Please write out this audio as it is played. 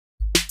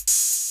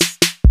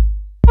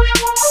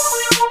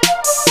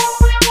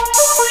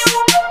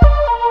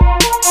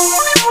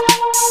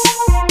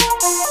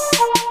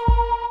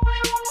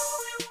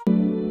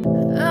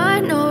I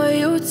know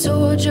you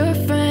told your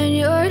friend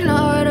you're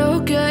not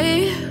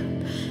okay,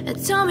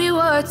 and tell me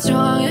what's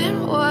wrong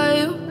and why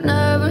you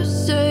never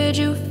said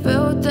you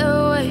felt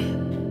that way.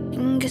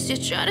 And guess you're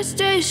trying to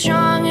stay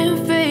strong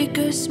and fake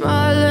a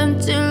smile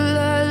until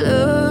I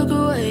look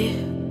away.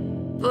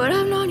 But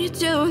I've known you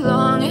too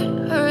long,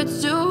 it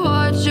hurts to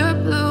watch your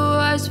blue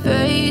eyes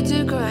fade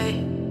to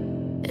gray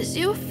as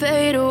you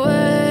fade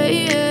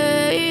away,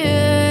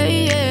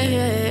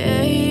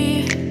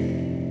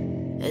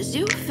 as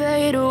you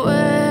fade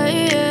away.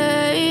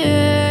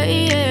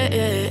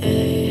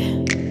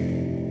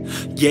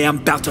 Yeah, I'm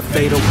about to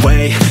fade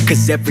away,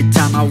 cause every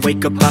time I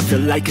wake up I feel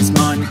like it's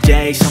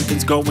Monday.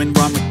 Something's going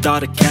wrong with all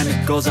the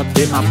chemicals up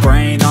in my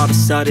brain. All of a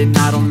sudden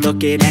I don't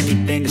look at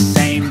anything the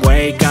same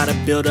way. Got a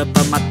buildup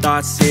of my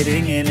thoughts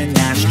sitting in an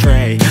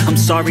ashtray. I'm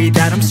sorry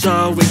that I'm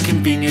so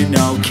inconvenient,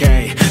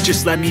 okay.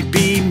 Just let me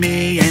be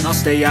me and I'll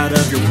stay out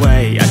of your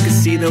way. I can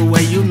see the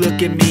way you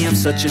look at me, I'm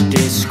such a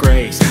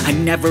disgrace. I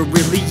never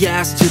really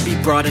asked to be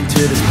brought into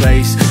this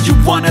place. You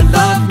wanna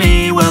love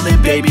me? Well then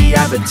baby,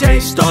 have a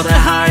taste. All the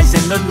highs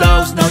and the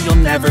lows, no, you'll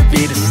never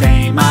be the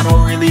same. I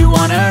don't really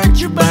wanna hurt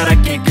you, but I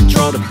can't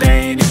control the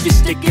pain. If you're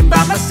sticking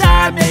by my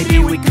side, maybe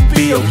we could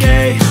be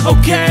okay.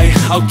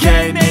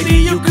 Okay, maybe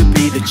you could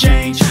be the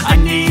change I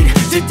need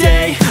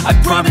today. I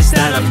promise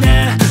that I've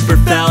never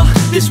felt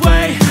this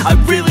way. I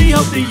really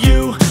hope that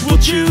you will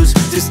choose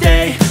to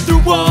stay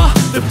through all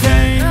the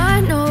pain.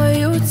 I know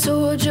you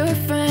told your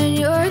friend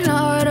you're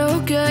not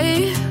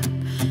okay,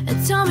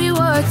 and tell me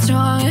what's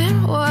wrong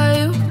and why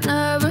you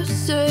never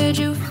said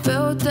you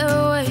felt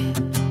that way.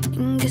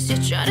 Guess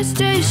you're trying to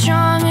stay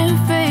strong and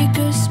fake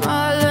a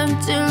smile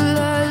until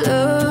I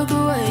look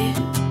away.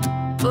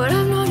 But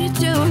I've known you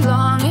too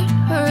long, it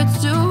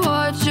hurts to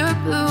watch your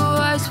blue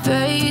eyes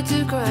fade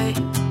to gray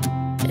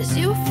as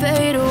you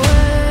fade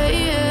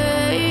away,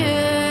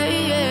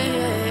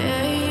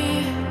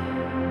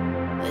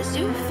 as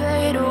you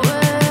fade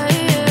away,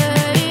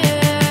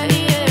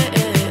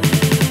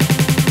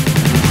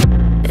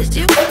 as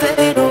you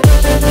fade away.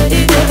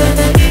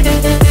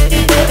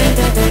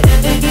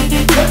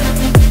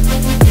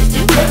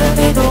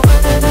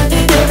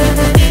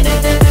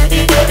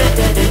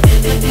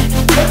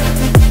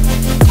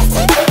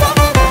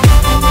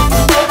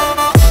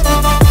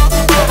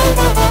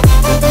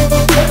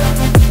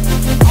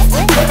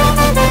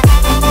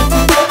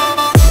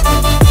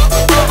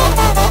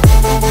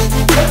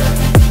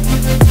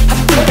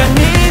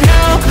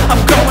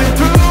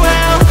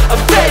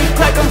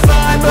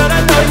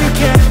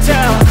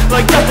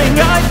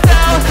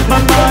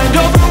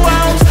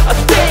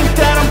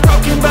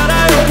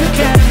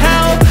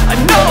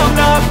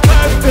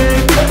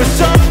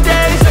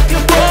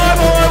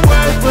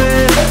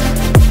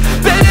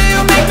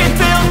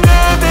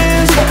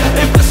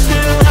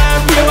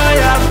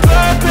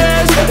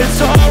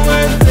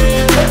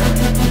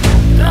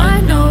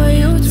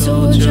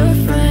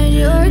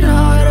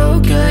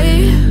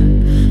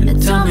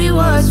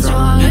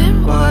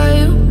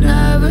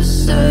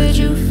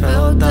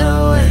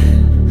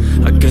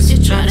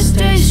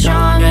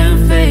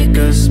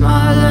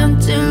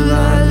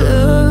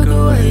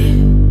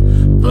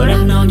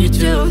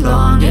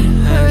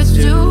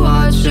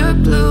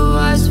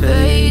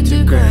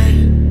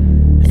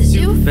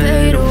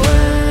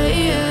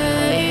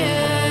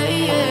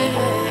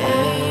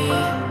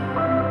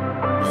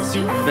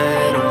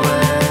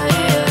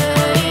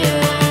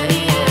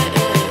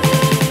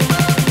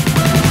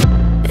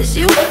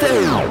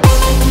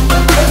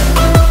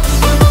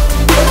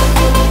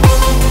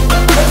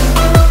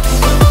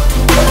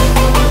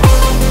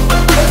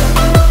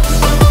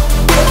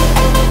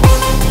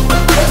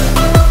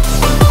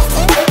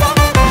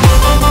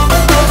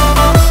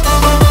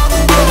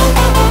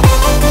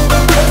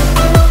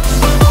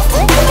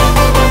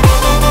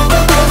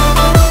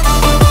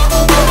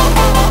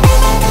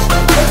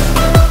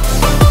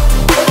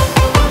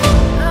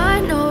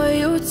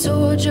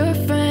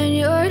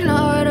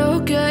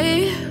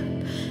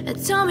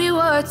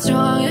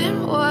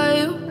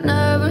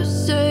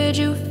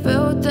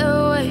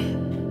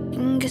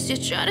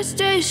 Try to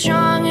stay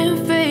strong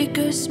and fake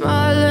a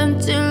smile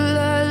until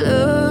I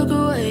look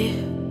away.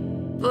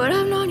 But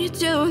I've known you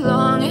too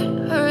long,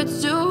 it hurts